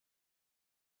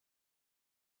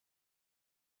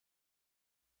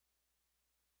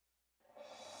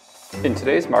In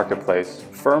today's marketplace,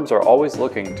 firms are always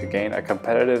looking to gain a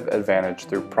competitive advantage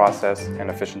through process and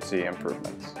efficiency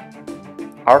improvements.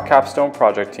 Our capstone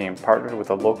project team partnered with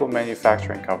a local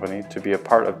manufacturing company to be a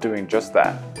part of doing just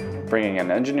that, bringing an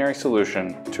engineering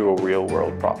solution to a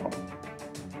real-world problem.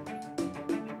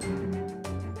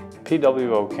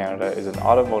 PWO Canada is an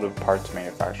automotive parts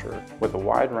manufacturer with a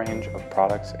wide range of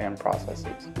products and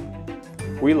processes.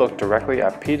 We look directly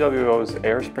at PWO's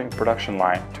air spring production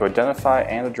line to identify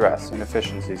and address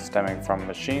inefficiencies stemming from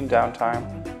machine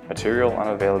downtime, material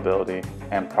unavailability,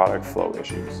 and product flow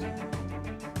issues.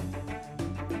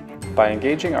 By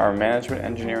engaging our management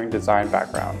engineering design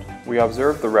background, we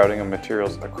observe the routing of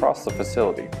materials across the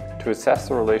facility to assess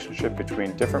the relationship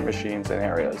between different machines and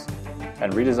areas,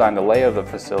 and redesign the layout of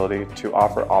the facility to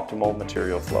offer optimal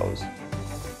material flows.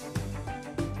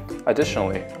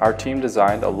 Additionally, our team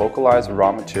designed a localized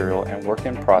raw material and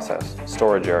work-in-process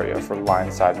storage area for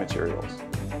line-side materials.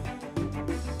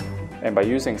 And by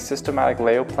using systematic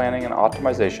layout planning and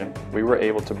optimization, we were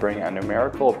able to bring a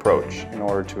numerical approach in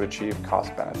order to achieve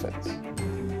cost benefits.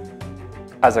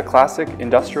 As a classic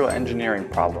industrial engineering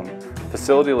problem,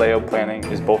 facility layout planning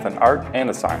is both an art and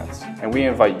a science, and we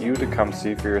invite you to come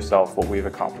see for yourself what we've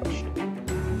accomplished.